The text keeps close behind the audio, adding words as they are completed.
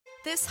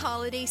This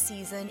holiday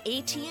season,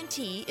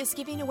 AT&T is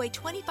giving away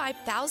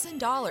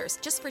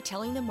 $25,000 just for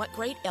telling them what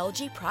great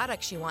LG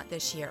products you want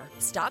this year.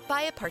 Stop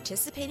by a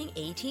participating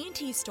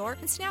AT&T store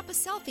and snap a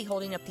selfie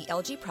holding up the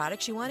LG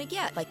products you want to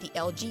get, like the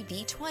LG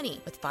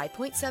V20 with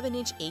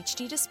 5.7-inch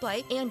HD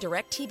display and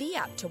DirecTV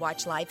app to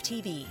watch live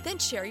TV. Then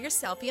share your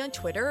selfie on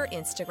Twitter or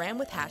Instagram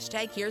with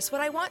hashtag Here's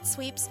What I Want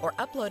Sweeps or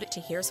upload it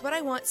to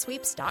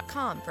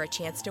here'swhatiwantsweeps.com for a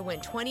chance to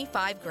win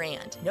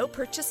 $25,000. No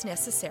purchase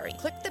necessary.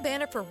 Click the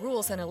banner for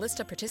rules and a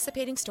list of participating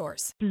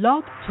stores.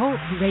 Blog Talk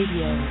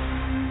Radio.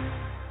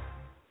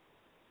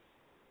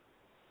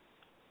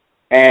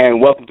 And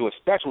welcome to a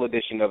special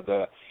edition of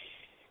the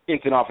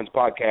Instant Offense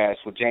Podcast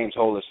with James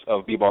Hollis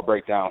of B-Ball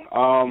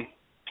Breakdown.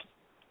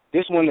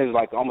 This one is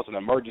like almost an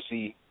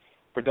emergency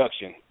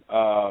production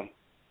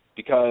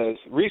because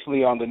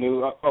recently on the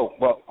news,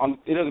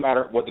 it doesn't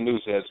matter what the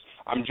news says.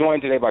 I'm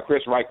joined today by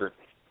Chris Reichert.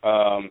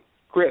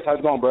 Chris, how's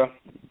it going, bro?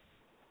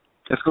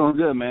 It's going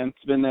good, man.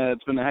 It's been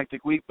a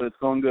hectic week, but it's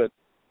going good.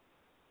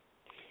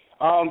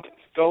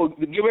 So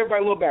to give everybody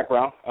a little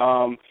background,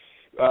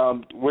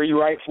 where you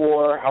write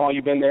for, how long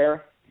you been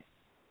there?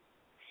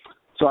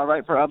 So I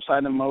write for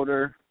Upside and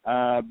Motor.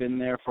 I've been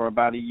there for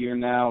about a year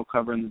now,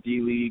 covering the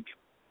D-League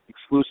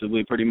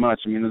exclusively pretty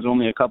much. I mean, there's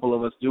only a couple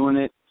of us doing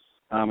it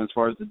as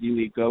far as the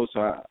D-League goes,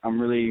 so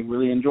I'm really,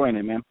 really enjoying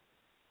it, man.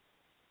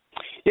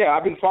 Yeah,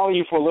 I've been following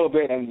you for a little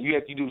bit, and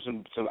you do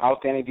some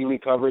outstanding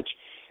D-League coverage.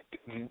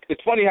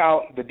 It's funny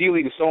how the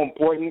D-League is so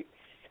important,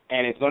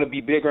 and it's going to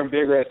be bigger and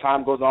bigger as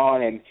time goes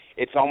on, and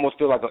it's almost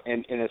still like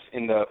in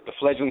the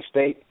fledgling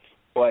state.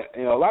 But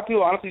a lot of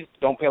people honestly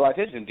don't pay a lot of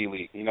attention to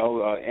D-League.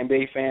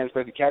 NBA fans,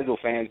 especially casual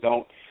fans,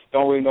 don't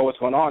really know what's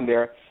going on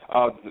there.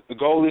 The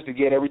goal is to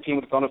get every team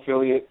with its own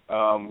affiliate.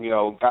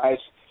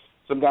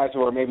 Some guys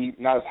who are maybe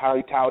not as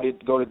highly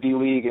touted go to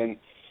D-League and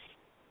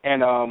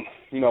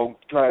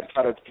try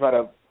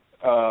to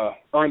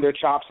earn their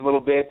chops a little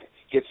bit,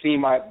 get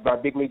seen by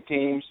big league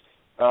teams.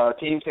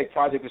 Teams take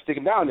projects and stick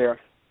them down there.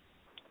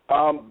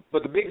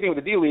 But the big thing with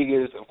the D-League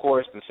is, of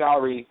course, the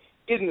salary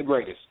isn't the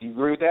greatest. Do you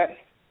agree with that?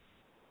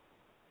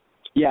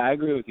 Yeah, I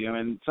agree with you. I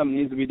mean, something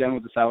needs to be done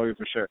with the salary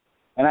for sure.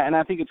 And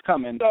I think it's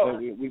coming. So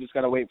we just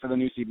got to wait for the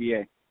new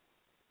CBA.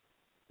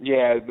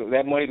 Yeah,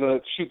 that money's going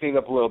to shoot things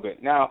up a little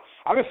bit. Now,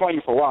 I've been following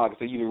you for a while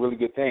because you do really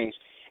good things.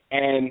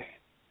 And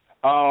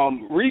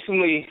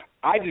recently,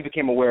 I just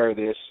became aware of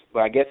this,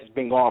 but I guess it's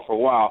been going on for a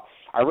while.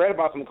 I read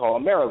about something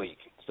called AmeriLeague.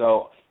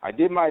 So I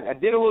did a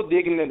little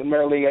digging into the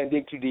AmeriLeague. I didn't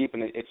dig too deep,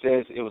 and it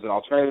says it was an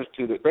alternative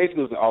to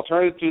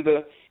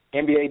the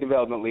NBA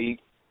Development League,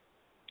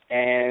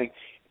 and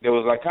there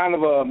was like kind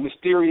of a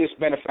mysterious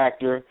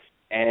benefactor,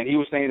 and he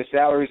was saying the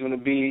salary is going to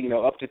be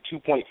up to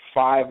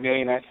 $2.5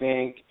 million, I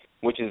think,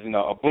 which is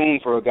a boon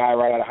for a guy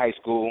right out of high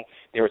school.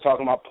 They were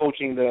talking about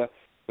poaching the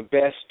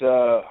best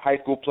high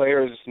school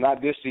players,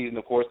 not this season,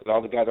 of course, because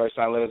all the guys already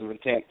signed letters of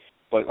intent,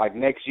 but like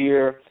next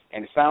year,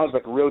 and it sounds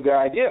like a real good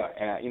idea.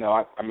 And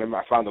I remember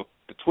I found the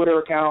Twitter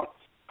account.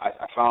 I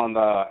saw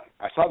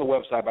the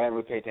website, but I didn't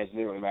really pay attention. It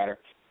didn't really matter.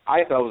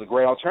 I thought it was a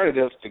great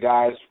alternative to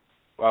guys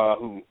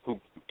who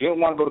didn't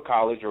want to go to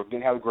college or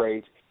didn't have the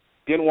grades,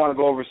 didn't want to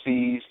go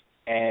overseas,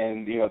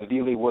 and the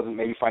D-League wasn't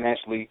maybe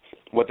financially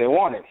what they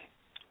wanted.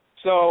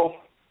 So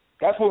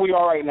that's where we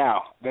are right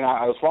now. Then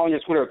I was following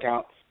your Twitter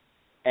account,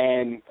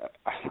 and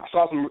I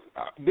saw some.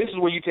 This is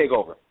where you take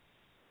over.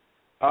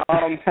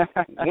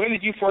 When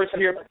did you first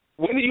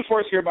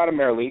hear about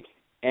AmeriLeague?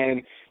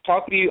 And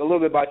talk to me a little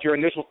bit about your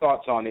initial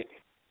thoughts on it,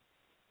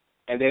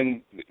 and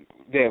then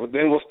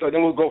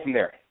we'll go from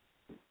there.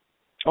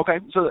 Okay,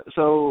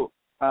 so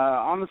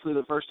honestly,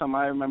 the first time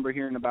I remember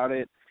hearing about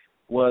it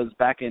was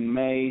back in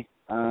May.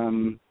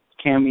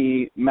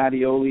 Cami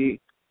Mattioli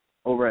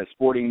over at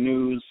Sporting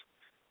News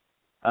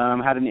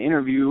had an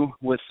interview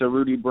with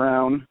Cerruti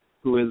Brown,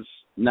 who is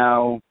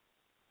now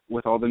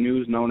with all the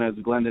news known as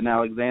Glendon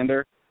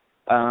Alexander.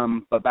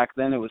 But back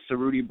then it was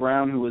Cerruti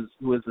Brown who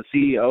was the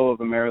CEO of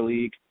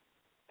AmeriLeague,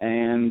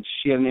 and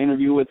she had an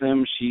interview with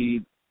him.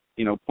 She,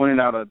 pointed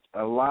out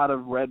a lot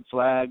of red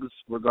flags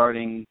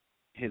regarding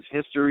his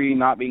history,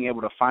 not being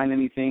able to find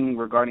anything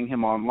regarding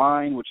him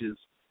online, which is,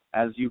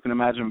 as you can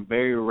imagine,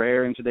 very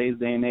rare in today's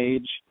day and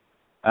age.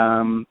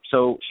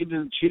 So she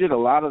did a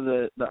lot of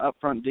the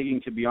upfront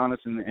digging, to be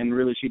honest, and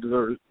really she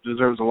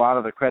deserves a lot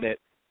of the credit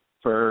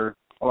for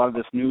a lot of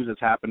this news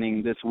that's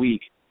happening this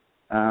week.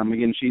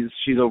 Again,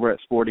 she's over at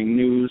Sporting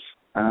News.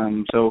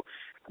 So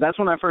that's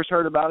when I first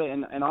heard about it,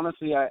 and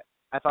honestly,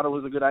 I thought it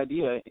was a good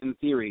idea in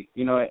theory.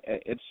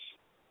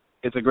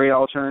 It's a great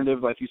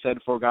alternative, like you said,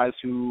 for guys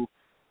who,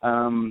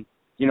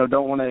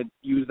 don't want to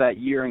use that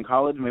year in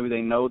college. Maybe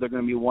they know they're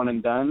going to be one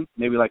and done,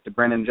 maybe like the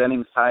Brandon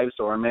Jennings types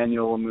or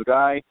Emmanuel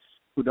Mudiay,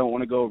 who don't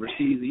want to go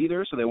overseas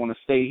either, so they want to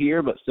stay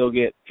here but still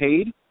get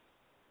paid.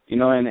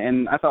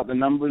 And I thought the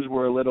numbers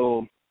were a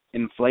little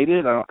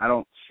inflated. I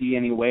don't see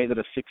any way that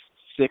a 6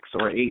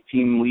 or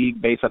 8-team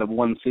league based out of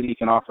one city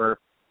can offer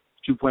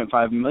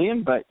 $2.5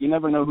 million, but you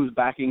never know who's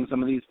backing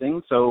some of these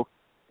things. So,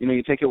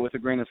 you take it with a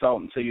grain of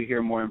salt until you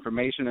hear more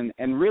information.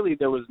 And really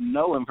there was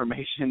no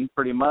information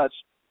pretty much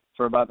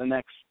for about the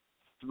next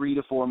 3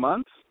 to 4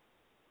 months.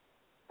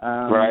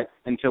 Right.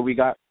 Until we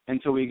got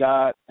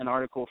an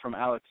article from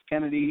Alex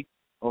Kennedy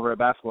over at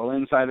Basketball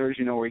Insiders,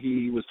 where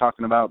he was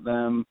talking about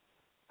them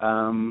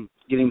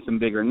getting some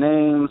bigger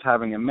names,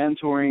 having a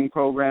mentoring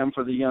program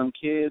for the young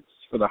kids,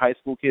 for the high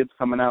school kids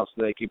coming out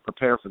so they could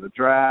prepare for the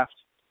draft,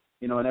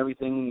 and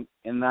everything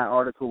in that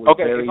article was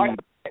very...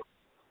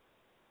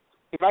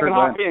 If I can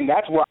hop in,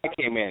 that's where I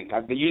came in.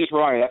 You just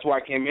wrong. That's where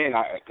I came in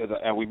because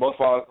we both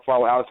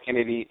follow Alex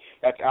Kennedy.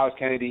 That's Alex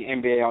Kennedy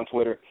NBA on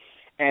Twitter,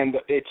 and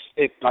it's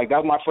like that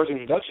was my first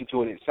introduction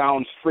to it. It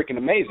sounds freaking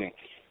amazing.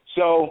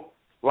 So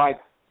like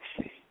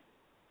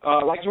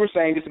you were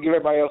saying, just to give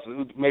everybody else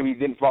who maybe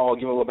didn't follow,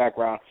 give a little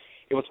background.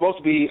 It was supposed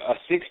to be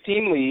a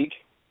 6-team league.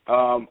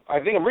 I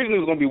think originally it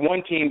was going to be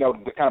one team that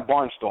would kind of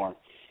barnstorm.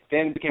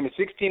 Then it became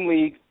a 6-team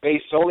league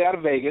based solely out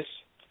of Vegas.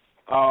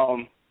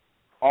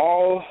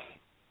 All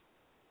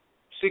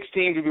 6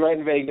 teams would be right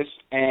in Vegas,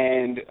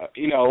 and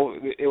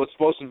it was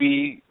supposed to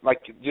be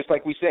just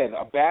like we said,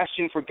 a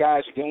bastion for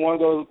guys who didn't want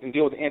to go and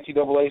deal with the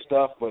NCAA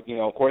stuff, but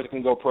of course it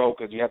can go pro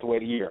because you have to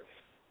wait a year.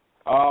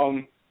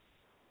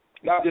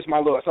 Not just my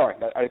little. Sorry,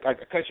 I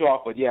cut you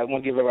off, but yeah, I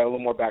want to give everybody a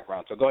little more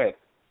background. So go ahead.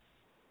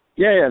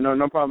 Yeah,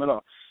 no problem at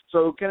all.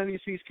 So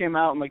Kennedy's piece came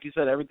out, and like you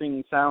said,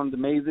 everything sounds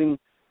amazing.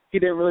 He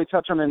didn't really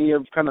touch on any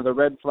of kind of the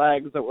red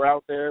flags that were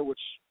out there, which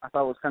I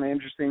thought was kind of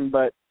interesting,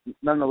 but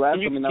nonetheless,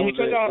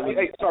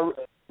 sorry,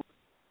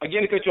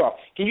 again to cut you off.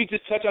 Can you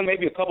just touch on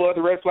maybe a couple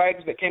other red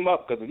flags that came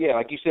up? Because, yeah,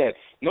 like you said,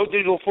 no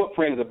digital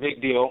footprint is a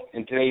big deal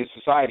in today's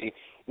society.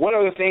 What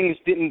other things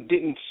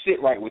didn't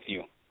sit right with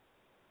you?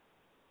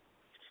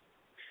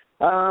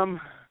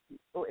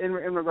 In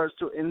regards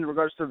to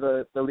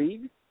the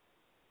league?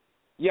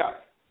 Yeah.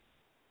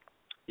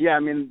 Yeah, I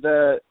mean,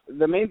 the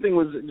main thing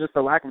was just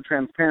the lack of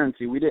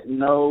transparency. We didn't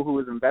know who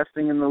was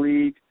investing in the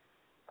league.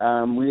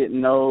 We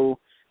didn't know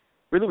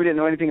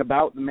anything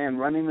about the man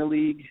running the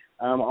league.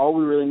 All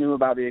we really knew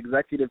about the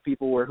executive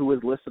people were who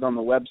was listed on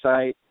the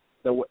website,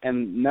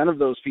 and none of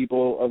those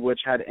people of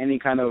which had any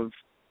kind of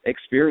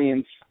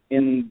experience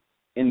in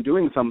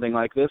doing something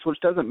like this, which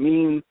doesn't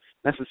mean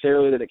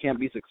necessarily that it can't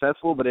be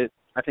successful, but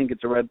I think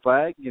it's a red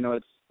flag.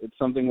 It's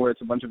something where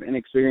it's a bunch of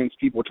inexperienced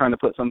people trying to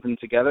put something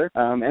together.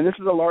 And this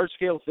is a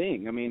large-scale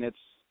thing. I mean,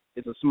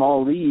 it's a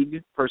small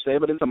league per se,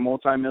 but it's a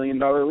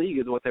multi-million-dollar league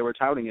is what they were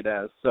touting it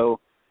as. So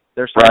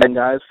they're signing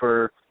guys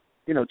for,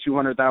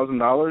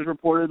 $200,000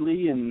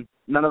 reportedly, and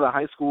none of the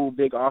high school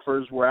big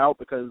offers were out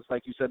because,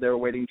 like you said, they were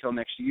waiting until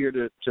next year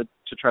to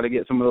try to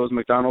get some of those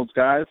McDonald's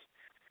guys.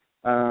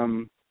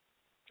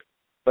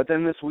 But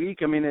then this week,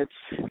 I mean, it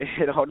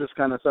all just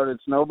kind of started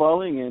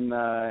snowballing,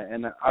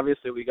 and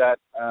obviously we got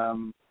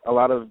a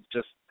lot of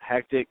just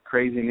hectic,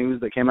 crazy news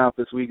that came out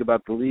this week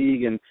about the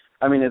league, and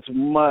I mean, it's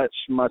much,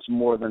 much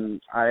more than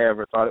I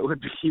ever thought it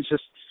would be.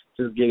 Just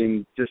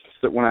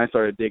when I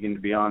started digging,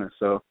 to be honest.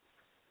 So.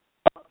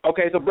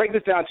 Okay, so break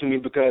this down to me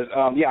because,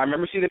 I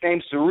remember seeing the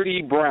name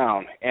Cerruti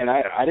Brown, and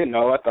I didn't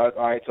know. I thought,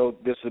 all right, so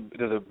there's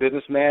a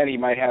businessman. He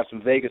might have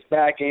some Vegas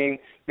backing.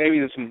 Maybe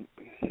there's some,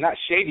 not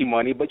shady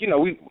money, but,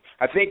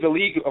 I think the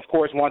league, of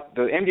course,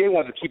 the NBA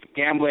wants to keep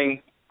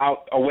gambling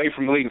away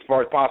from the league as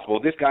far as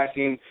possible. This guy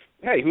seemed,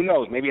 hey, who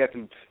knows? Maybe he had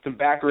some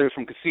backers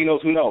from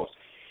casinos. Who knows?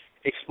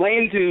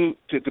 Explain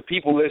to the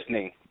people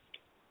listening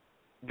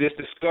this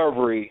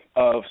discovery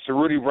of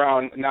Cerruti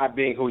Brown not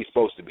being who he's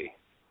supposed to be.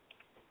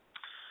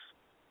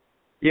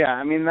 Yeah,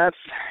 I mean,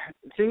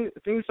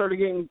 things started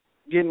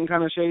getting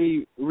kind of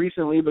shady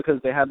recently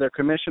because they had their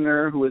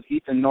commissioner, who was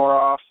Ethan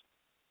Noroff,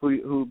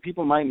 who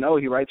people might know.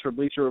 He writes for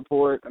Bleacher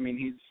Report. I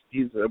mean,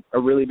 he's a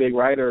really big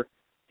writer.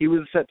 He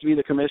was set to be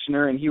the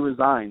commissioner, and he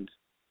resigned.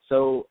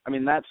 So, I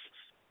mean, that's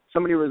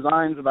somebody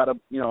resigns about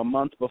a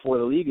month before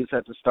the league is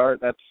set to start.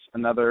 That's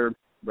another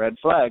red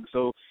flag.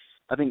 So,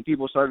 I think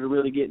people started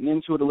really getting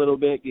into it a little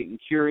bit, getting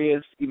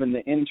curious. Even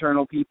the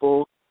internal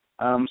people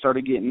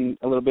started getting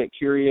a little bit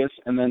curious.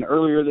 And then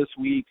earlier this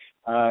week,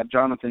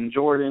 Jonathan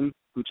Jordan,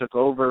 who took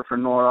over for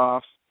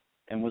Noroff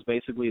and was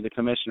basically the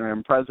commissioner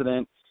and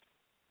president,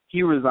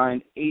 he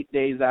resigned 8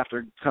 days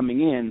after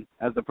coming in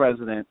as the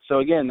president. So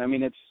again, I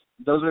mean,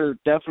 those are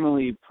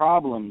definitely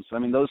problems. I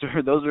mean, those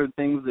are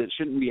things that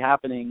shouldn't be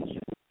happening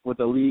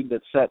with a league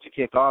that's set to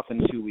kick off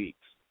in 2 weeks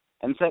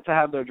and set to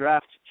have their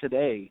draft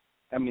today.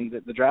 I mean,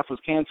 the draft was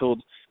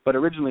canceled, but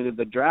originally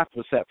the draft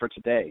was set for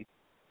today.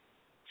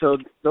 So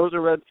those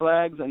are red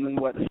flags, and then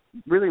what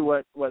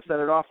set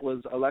it off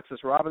was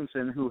Alexis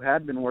Robinson, who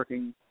had been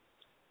working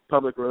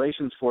public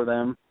relations for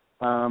them.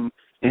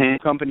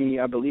 Company,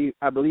 I believe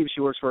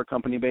she works for a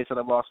company based out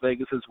of Las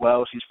Vegas as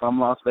well. She's from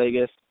Las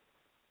Vegas.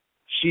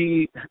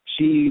 She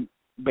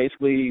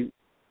basically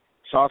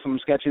saw some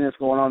sketchiness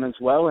going on as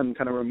well and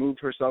kind of removed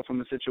herself from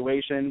the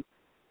situation.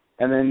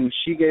 And then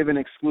she gave an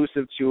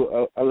exclusive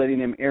to a lady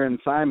named Erin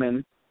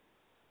Simon,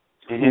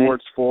 who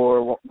works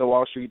for the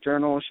Wall Street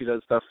Journal. She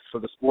does stuff for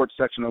the sports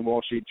section of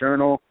Wall Street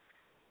Journal.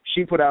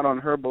 She put out on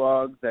her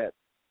blog that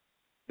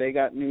they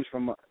got news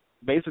from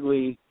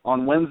basically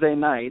on Wednesday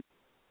night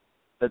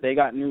that they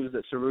got news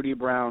that Cerruti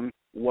Brown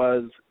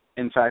was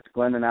in fact,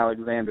 Glendon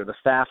Alexander. The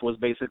staff was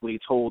basically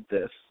told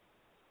this.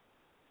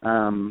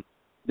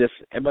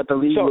 But the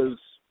league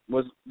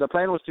was the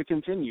plan was to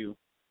continue,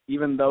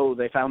 even though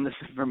they found this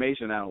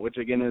information out, which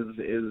again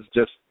is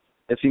just,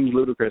 it seems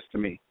ludicrous to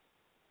me.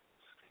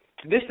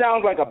 This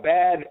sounds like a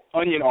bad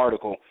Onion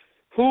article.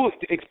 Who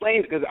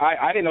explains? Because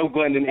I didn't know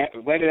Glendon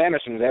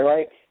Anderson. Is that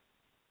right?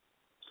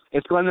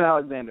 It's Glendon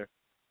Alexander.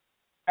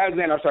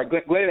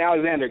 Glendon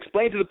Alexander.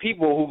 Explain to the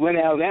people who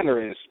Glendon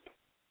Alexander is.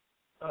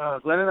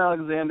 Glendon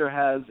Alexander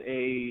has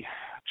a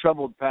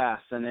troubled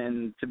past,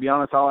 and to be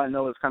honest, all I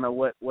know is kind of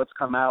what's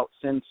come out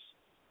since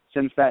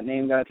that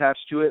name got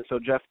attached to it. So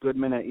Jeff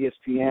Goodman at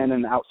ESPN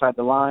and Outside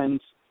the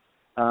Lines,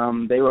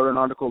 they wrote an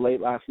article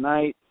late last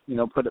night.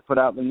 Put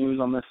out the news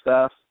on this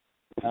stuff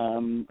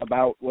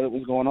about what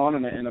was going on,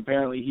 and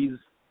apparently he's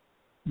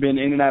been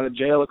in and out of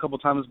jail a couple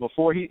times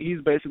before.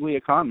 He's basically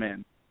a con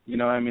man.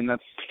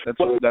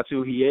 That's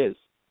who he is.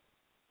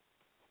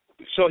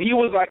 So he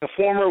was like a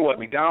former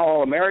McDonald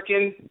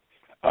All-American.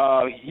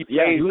 He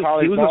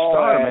was a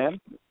star,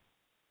 man.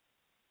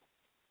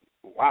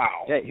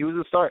 Wow. Yeah, he was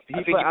a star.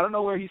 I don't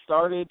know where he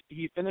started.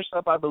 He finished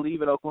up, I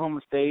believe, at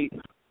Oklahoma State. He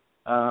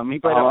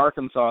played at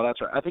Arkansas. That's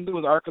right. I think it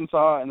was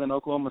Arkansas and then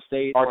Oklahoma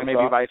State, or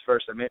maybe vice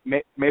versa.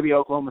 Maybe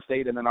Oklahoma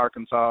State and then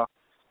Arkansas.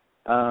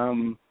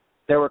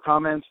 There were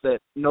comments that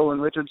Nolan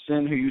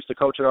Richardson, who used to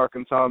coach at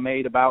Arkansas,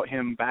 made about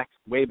him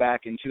way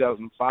back in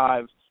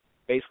 2005,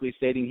 basically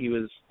stating he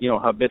was, a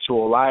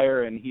habitual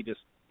liar and he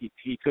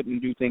couldn't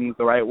do things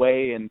the right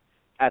way. And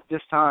at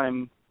this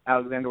time,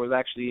 Alexander was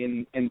actually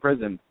in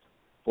prison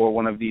for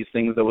one of these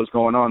things that was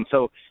going on.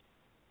 So,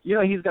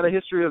 he's got a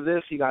history of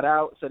this. He got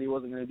out, said he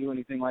wasn't going to do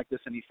anything like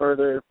this any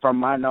further. From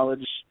my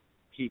knowledge,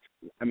 he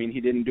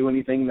didn't do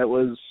anything that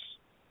was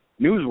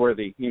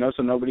newsworthy,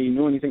 so nobody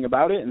knew anything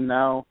about it. And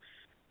now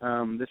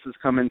this has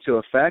come into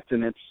effect,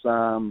 and it's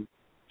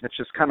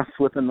just kind of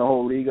flipping the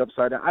whole league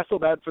upside down. I feel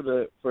bad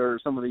for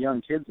some of the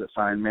young kids that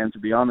sign, man, to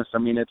be honest.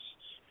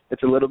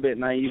 It's a little bit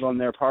naive on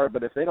their part,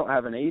 but if they don't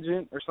have an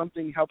agent or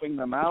something helping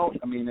them out,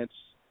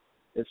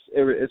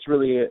 it's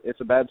really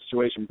a bad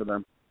situation for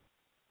them.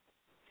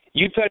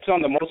 You touched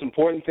on the most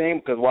important thing,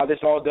 because while this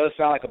all does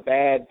sound like a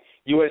bad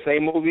USA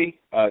movie,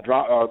 or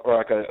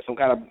like some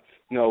kind of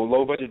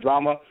low budget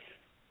drama,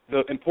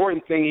 the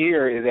important thing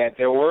here is that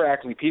there were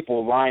actually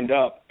people lined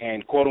up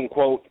and quote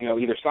unquote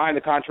either signed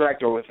the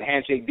contract or with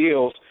handshake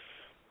deals,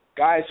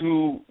 guys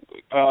who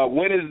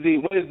when is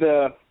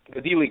the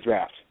D-League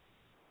draft?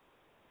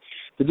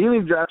 The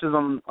D-League draft is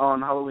on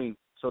Halloween,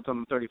 so it's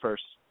on the 31st.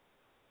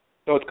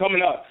 So it's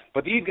coming up.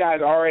 But these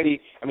guys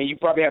already, you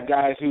probably have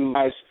guys who,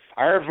 I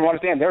heard from what I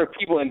understand, there are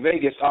people in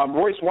Vegas.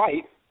 Royce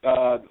White,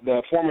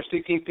 the former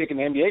 16th pick in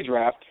the NBA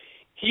draft,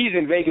 he's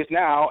in Vegas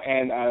now,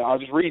 and I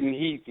was just reading,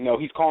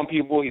 he's calling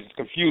people, he's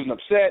confused and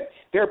upset.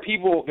 There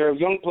are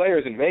young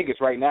players in Vegas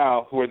right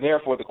now who are there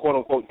for the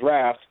quote-unquote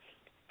draft,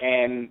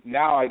 and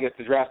now I guess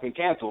the draft's been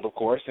canceled, of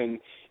course, and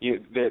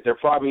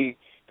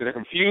they're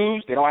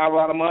confused, they don't have a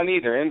lot of money,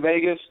 they're in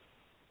Vegas.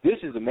 This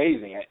is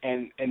amazing,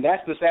 and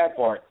that's the sad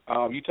part.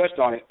 You touched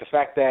on it, the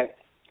fact that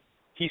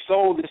he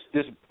sold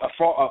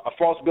a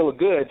false bill of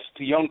goods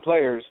to young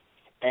players,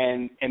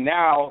 and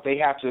now they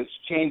have to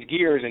change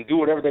gears and do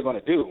whatever they're going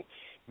to do,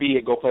 be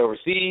it go play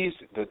overseas,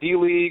 the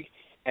D-League,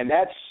 and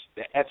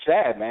that's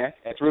sad, man.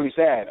 That's really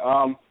sad.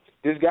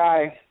 This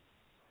guy,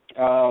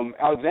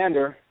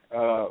 Alexander,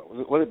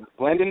 was it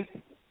Glendon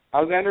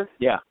Alexander?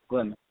 Yeah,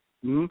 Glendon.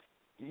 Mm-hmm.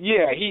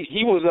 Yeah,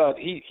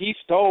 he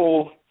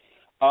stole,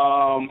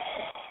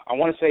 I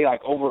want to say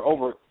like over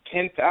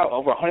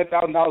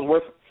 $100,000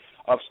 worth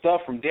of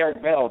stuff from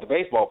Derek Bell, the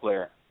baseball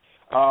player.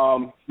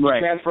 Right. He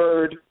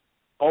transferred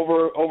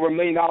over $1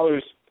 million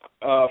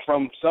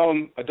from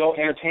some adult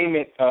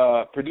entertainment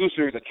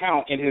producer's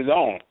account in his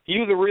own. He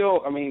was a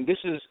real.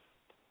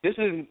 This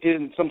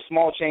isn't some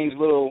small change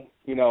little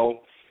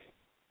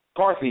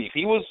car thief.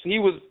 He was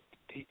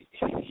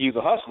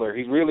a hustler.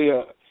 He's really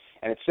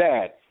and it's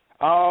sad.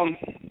 I'm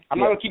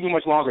not gonna keep you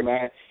much longer,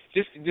 man.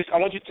 Just I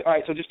want you to. All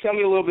right, so just tell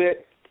me a little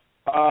bit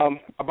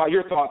about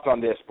your thoughts on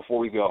this before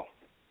we go.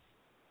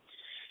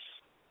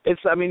 You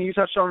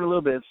touched on it a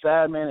little bit. It's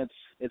sad, man.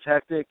 It's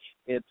hectic.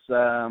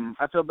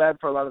 I feel bad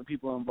for a lot of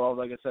people involved.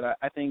 Like I said,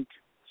 I think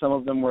some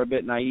of them were a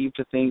bit naive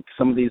to think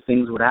some of these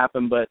things would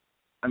happen. But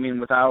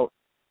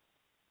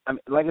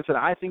like I said,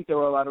 I think there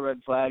were a lot of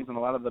red flags, and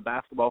a lot of the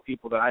basketball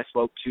people that I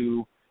spoke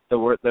to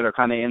that are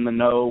kind of in the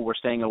know were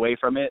staying away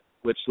from it,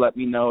 which let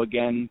me know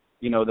again,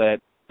 that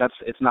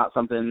it's not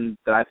something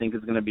that I think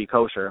is going to be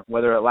kosher.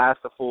 Whether it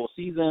lasts a full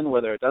season,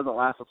 whether it doesn't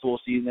last a full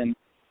season.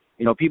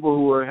 People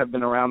who have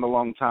been around a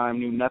long time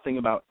knew nothing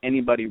about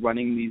anybody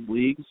running these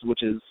leagues,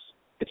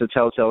 it's a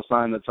telltale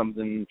sign that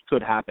something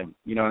could happen.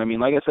 You know what I mean?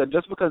 Like I said,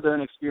 just because they're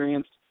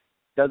inexperienced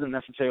doesn't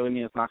necessarily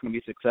mean it's not going to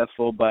be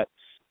successful, but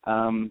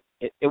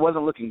it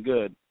wasn't looking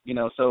good.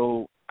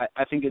 So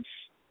I think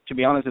to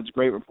be honest, it's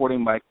great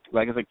reporting by,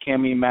 like I said,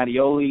 Cami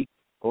Mattioli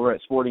over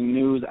at Sporting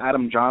News,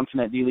 Adam Johnson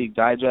at D-League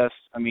Digest.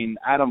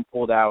 Adam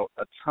pulled out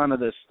a ton of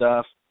this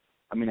stuff,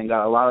 and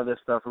got a lot of this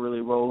stuff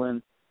really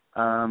rolling.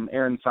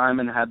 Aaron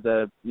Simon had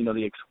the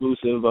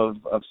exclusive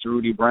of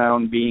Cerruti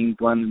Brown being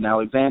Glendon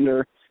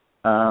Alexander,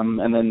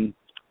 and then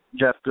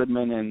Jeff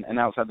Goodman and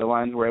Outside the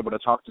Lines were able to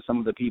talk to some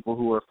of the people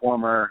who were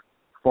former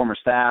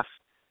staff.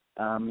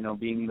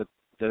 Being that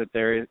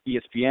they're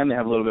ESPN, they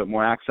have a little bit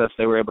more access.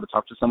 They were able to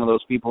talk to some of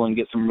those people and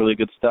get some really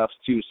good stuff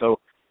too. So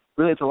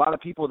really, it's a lot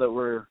of people that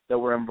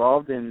were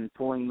involved in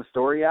pulling the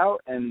story out,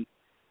 and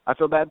I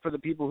feel bad for the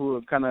people who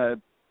have kind of,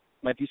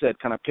 like you said,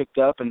 kind of picked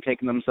up and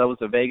taken themselves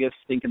to Vegas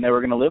thinking they were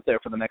going to live there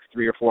for the next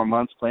 3 or 4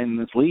 months playing in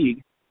this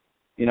league,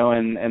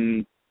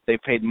 and they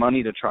paid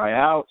money to try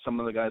out. Some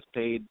of the guys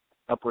paid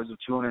upwards of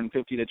 $250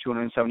 to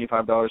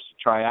 $275 to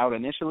try out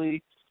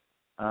initially.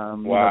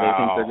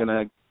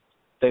 Wow.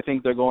 They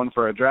think they're going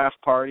for a draft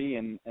party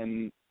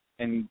and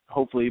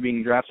hopefully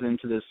being drafted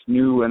into this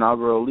new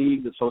inaugural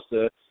league that's supposed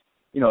to,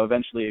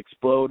 eventually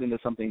explode into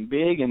something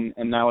big, and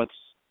now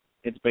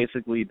it's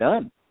basically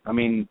done. I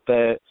mean,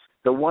 the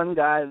one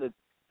guy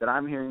that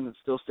I'm hearing that's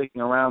still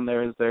sticking around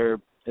there is their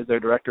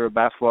director of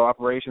basketball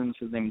operations.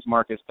 His name is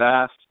Marcus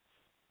Bast.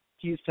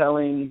 He's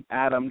telling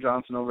Adam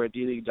Johnson over at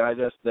D-League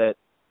Digest that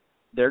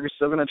they're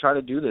still going to try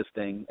to do this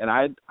thing, and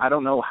I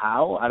don't know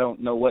how. I don't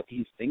know what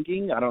he's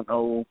thinking. I don't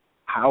know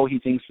how he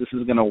thinks this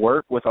is going to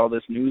work with all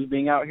this news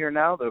being out here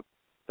now. The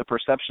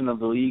perception of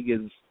the league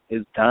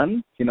is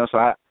done, so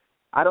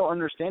I don't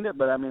understand it,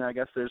 but I mean, I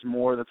guess there's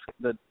more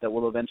that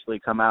will eventually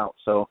come out.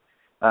 So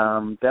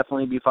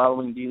definitely be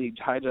following D-League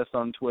Digest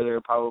on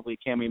Twitter, probably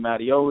Cami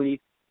Mattioli,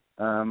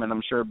 and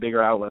I'm sure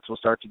bigger outlets will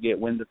start to get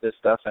wind of this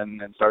stuff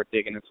and start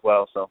digging as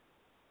well. So.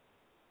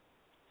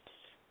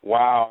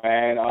 Wow,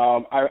 man.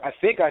 I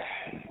think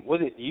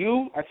was it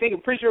you? I'm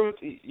pretty sure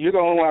you're the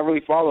only one I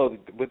really followed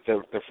with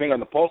the finger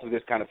on the pulse of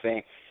this kind of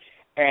thing.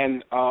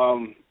 And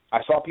I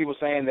saw people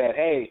saying that,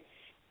 hey,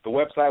 the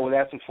website was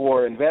asking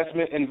for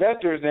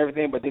investors and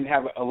everything, but didn't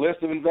have a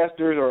list of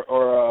investors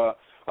or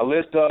a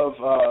list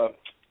of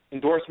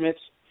endorsements.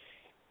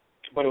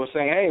 But it was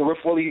saying, hey,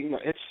 we're fully,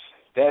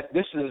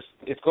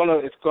 it's gonna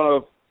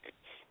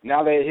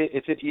now that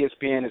it's hit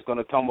ESPN, it's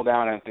gonna tumble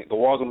down, and I think the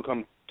wall's gonna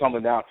come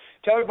tumbling down.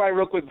 Tell everybody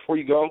real quick before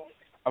you go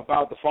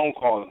about the phone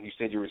call you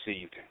said you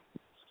received.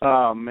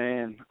 Oh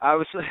man,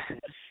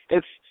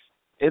 it's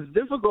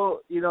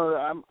difficult.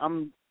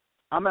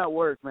 I'm at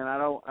work, man. I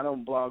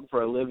don't blog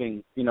for a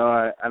living.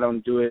 I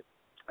don't do it.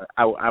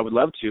 I would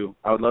love to.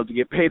 I would love to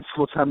get paid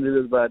full time to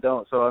do this, but I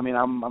don't. So I mean,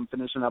 I'm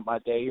finishing up my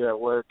day here at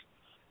work,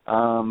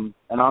 and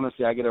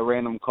honestly, I get a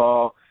random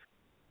call.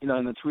 In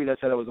the tweet I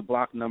said it was a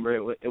blocked number.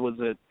 It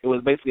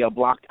was basically a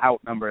blocked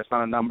out number. It's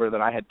not a number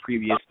that I had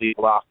previously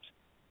blocked.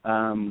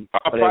 A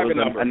private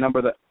number. A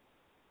number that.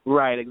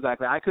 Right,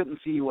 exactly. I couldn't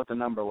see what the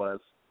number was.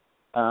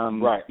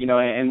 Right.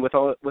 And with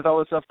all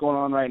the stuff going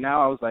on right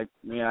now, I was like,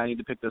 man, I need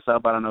to pick this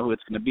up. I don't know who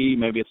it's going to be.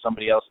 Maybe it's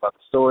somebody else about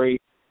the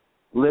story.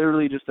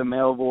 Literally just a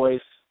male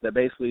voice that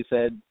basically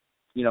said,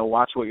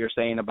 watch what you're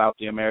saying about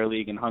the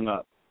AmeriLeague, and hung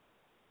up.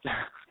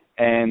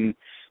 And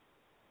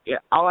yeah,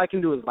 all I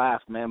can do is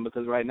laugh, man,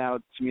 because right now,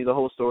 to me, the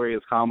whole story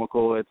is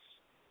comical. It's,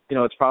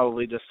 it's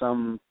probably just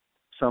some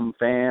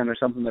fan or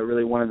something that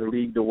really wanted the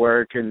league to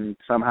work, and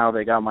somehow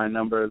they got my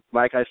number.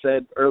 Like I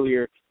said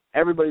earlier,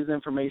 everybody's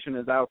information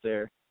is out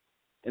there,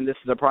 and this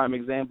is a prime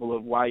example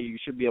of why you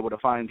should be able to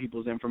find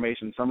people's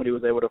information. Somebody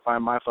was able to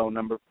find my phone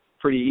number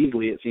pretty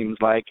easily, it seems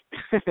like,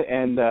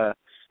 and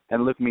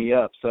look me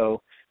up.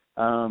 So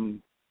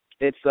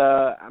it's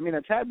a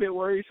tad bit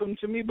worrisome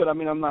to me, but I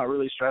mean, I'm not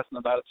really stressing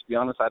about it, to be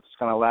honest. I just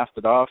kind of laughed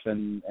it off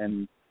and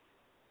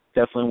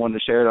definitely wanted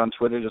to share it on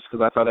Twitter just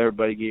because I thought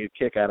everybody get a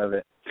kick out of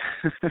it.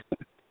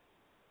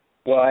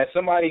 Well, as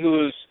somebody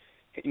who's,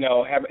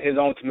 have his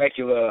own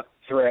Temecula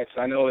threats,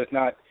 I know it's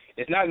not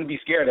to be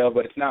scared of,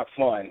 but it's not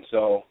fun.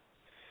 So,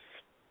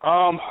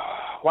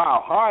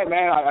 wow. All right,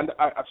 man.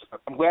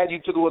 I'm glad you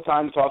took a little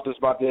time to talk to us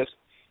about this.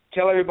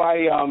 Tell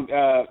everybody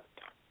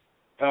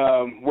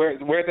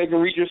where they can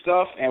read your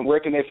stuff and where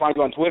can they find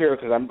you on Twitter,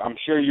 because I'm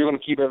sure you're going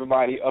to keep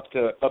everybody up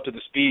to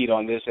the speed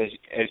on this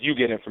as you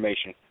get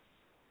information.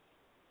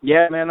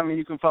 Yeah, man. I mean,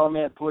 you can follow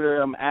me at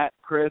Twitter. I'm at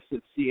Chris.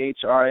 It's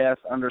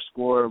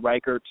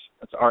CHRIS_Reichert.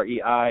 That's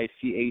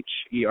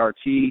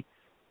REICHERT.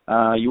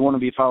 You want to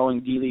be following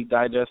D-League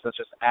Digest. That's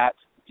just at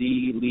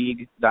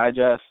D-League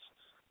Digest,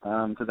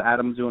 because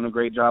Adam's doing a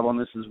great job on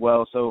this as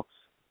well. So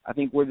I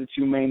think we're the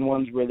two main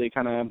ones really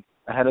kind of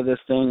ahead of this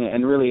thing,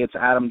 and really it's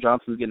Adam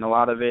Johnson's getting a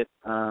lot of it,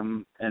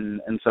 and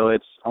so I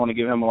want to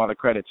give him a lot of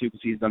credit too,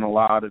 because he's done a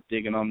lot of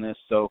digging on this.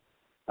 So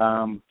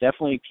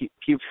definitely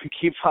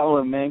keep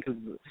following, man,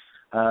 because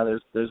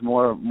there's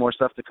more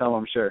stuff to come,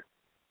 I'm sure.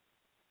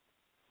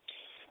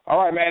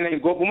 All right, man.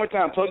 And go one more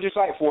time. Plug your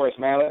site for us,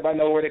 man. Let everybody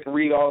know where they can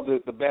read all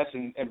the best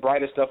and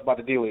brightest stuff about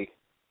the D-League.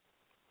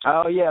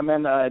 Oh, yeah,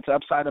 man. It's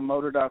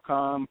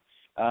upsideofmotor.com.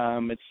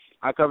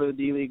 I cover the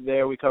D-League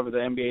there. We cover the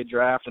NBA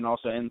draft and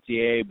also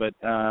NCAA, but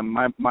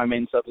my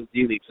main stuff is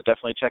D-League, so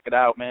definitely check it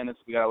out, man.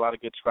 We got a lot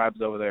of good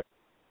scribes over there.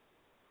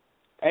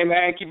 Hey,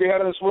 man, keep your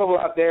head on the swivel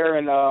out there,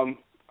 and I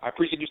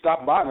appreciate you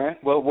stopping by, man.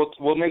 We'll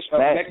make sure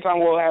next time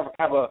we'll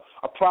have a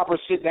proper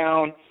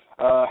sit-down,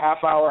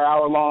 half-hour,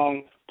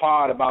 hour-long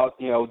pod about,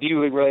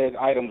 D-League related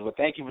items. But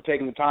thank you for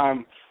taking the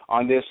time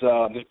on this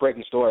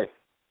breaking story.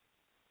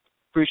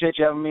 Appreciate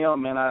you having me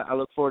on, man. I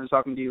look forward to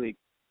talking D-League.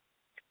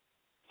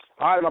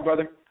 All right, my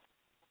brother.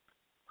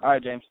 All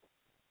right, James.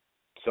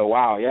 So,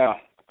 wow, yeah.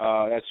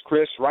 That's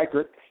Chris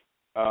Reichert,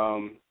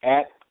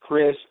 at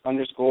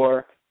Chris_REIchert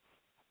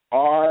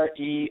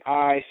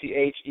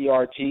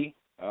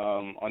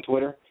on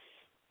Twitter.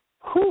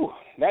 Whew,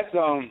 that's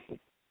no.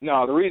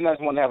 The reason I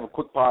just wanted to have a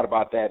quick pod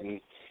about that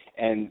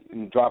and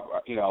drop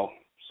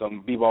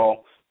some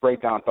b-ball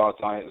breakdown thoughts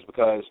on it is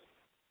because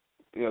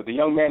the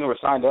young men who are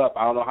signed up,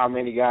 I don't know how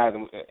many guys.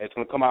 It's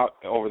going to come out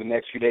over the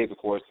next few days, of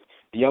course.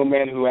 The young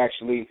men who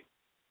actually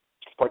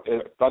thought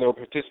they were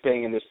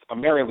participating in this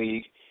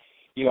AmeriLeague,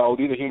 these are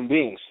human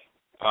beings.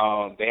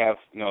 They have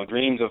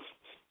dreams of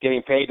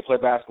getting paid to play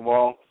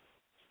basketball.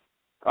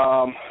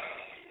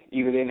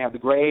 Either they didn't have the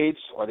grades,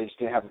 or they just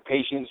didn't have the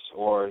patience,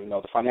 or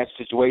the financial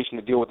situation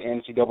to deal with the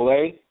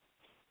NCAA,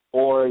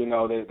 or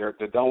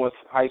they're done with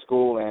high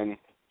school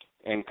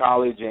and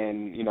college,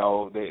 and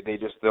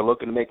they're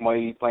looking to make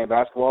money playing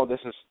basketball.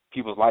 This is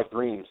people's life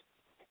dreams,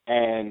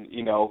 and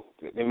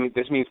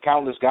this means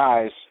countless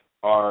guys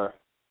are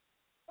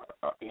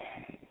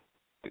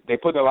they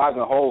put their lives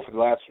on hold for the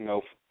last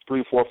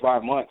 3, 4,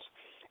 5 months,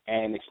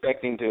 and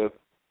expecting to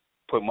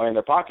put money in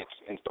their pockets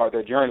and start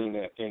their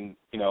journey in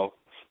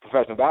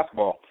professional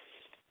basketball.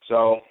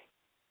 So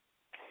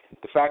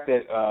the fact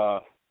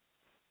that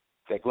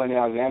Glenn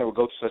Alexander would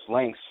go to such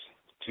lengths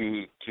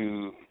to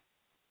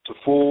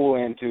fool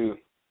and to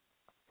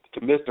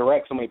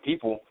misdirect so many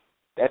people,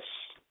 that's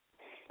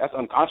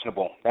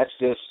unconscionable. That's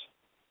just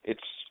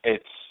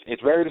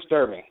it's very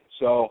disturbing.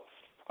 So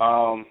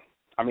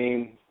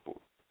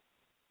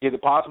is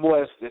it possible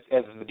as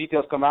the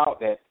details come out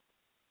that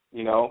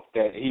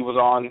that he was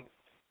on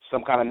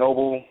some kind of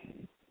noble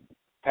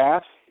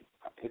path?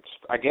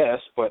 I guess,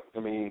 but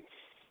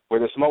where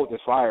there's smoke,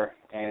 there's fire,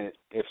 and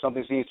if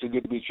something seems too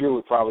good to be true,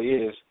 it probably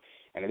is.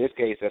 And in this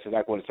case, that's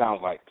exactly what it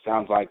sounds like. It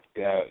sounds like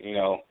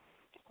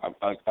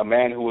a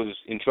man who was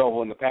in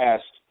trouble in the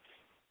past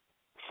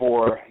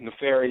for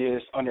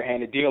nefarious,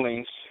 underhanded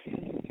dealings,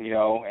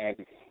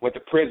 and went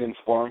to prison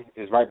for him,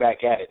 is right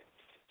back at it.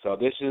 So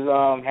this is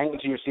hang on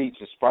to your seats.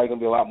 There's probably going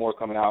to be a lot more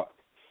coming out.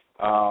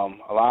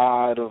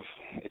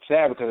 It's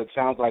sad because it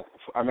sounds like,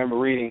 I remember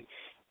reading,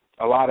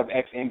 a lot of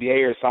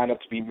ex-NBAers signed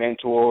up to be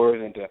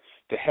mentors and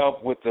to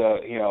help with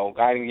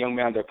guiding young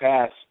men on their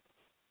paths.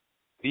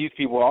 These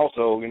people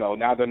also,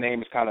 now their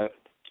name is kind of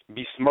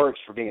besmirched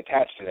for being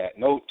attached to that.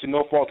 No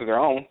fault of their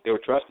own. They were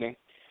trusting.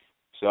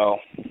 So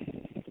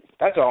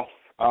that's all.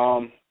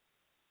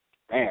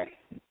 Man.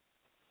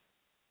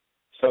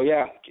 So,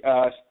 yeah,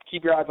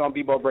 keep your eyes on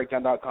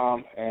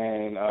bballbreakdown.com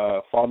and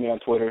follow me on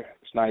Twitter,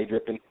 Snotty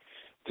Drippin',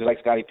 just like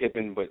Scottie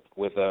Pippen, but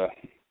with a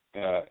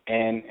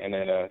N and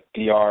then a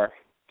DR.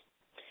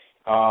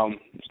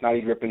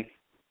 Snotty Drippin'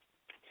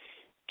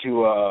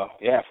 for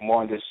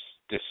more on this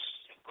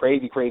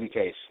crazy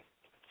case.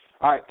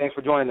 All right, thanks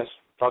for joining us.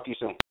 Talk to you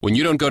soon. When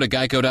you don't go to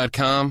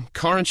Geico.com,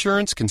 car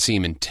insurance can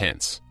seem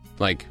intense,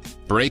 like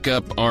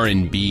breakup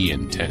R&B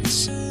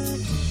intense.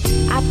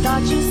 I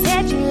thought you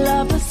said you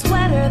loved the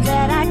sweater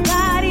that I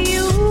got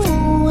you.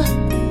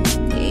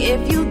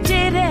 If you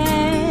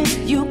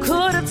didn't, you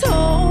could have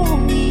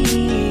told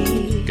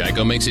me.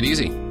 Geico makes it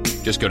easy.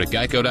 Just go to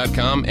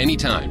Geico.com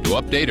anytime to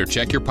update or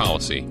check your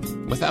policy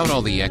without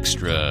all the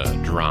extra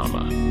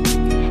drama.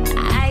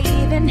 I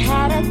even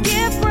had a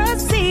gift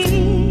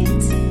receipt.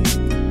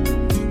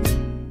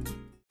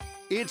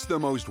 It's the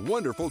most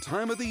wonderful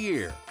time of the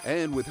year.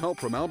 And with help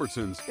from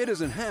Albertsons, it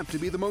doesn't have to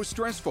be the most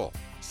stressful.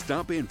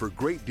 Stop in for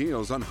great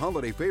deals on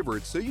holiday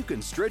favorites so you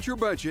can stretch your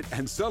budget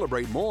and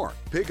celebrate more.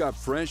 Pick up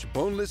fresh,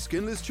 boneless,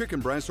 skinless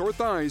chicken breasts or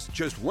thighs,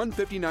 just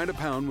 $1.59 a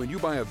pound when you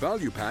buy a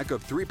value pack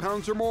of 3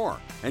 pounds or more.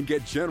 And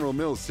get General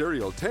Mills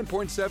cereal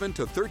 10.7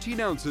 to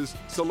 13 ounces,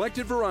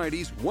 selected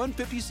varieties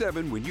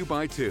 $1.57 when you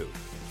buy 2.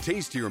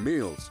 Tastier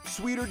meals,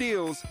 sweeter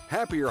deals,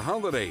 happier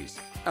holidays.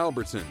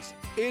 Albertsons,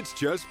 it's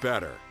just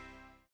better.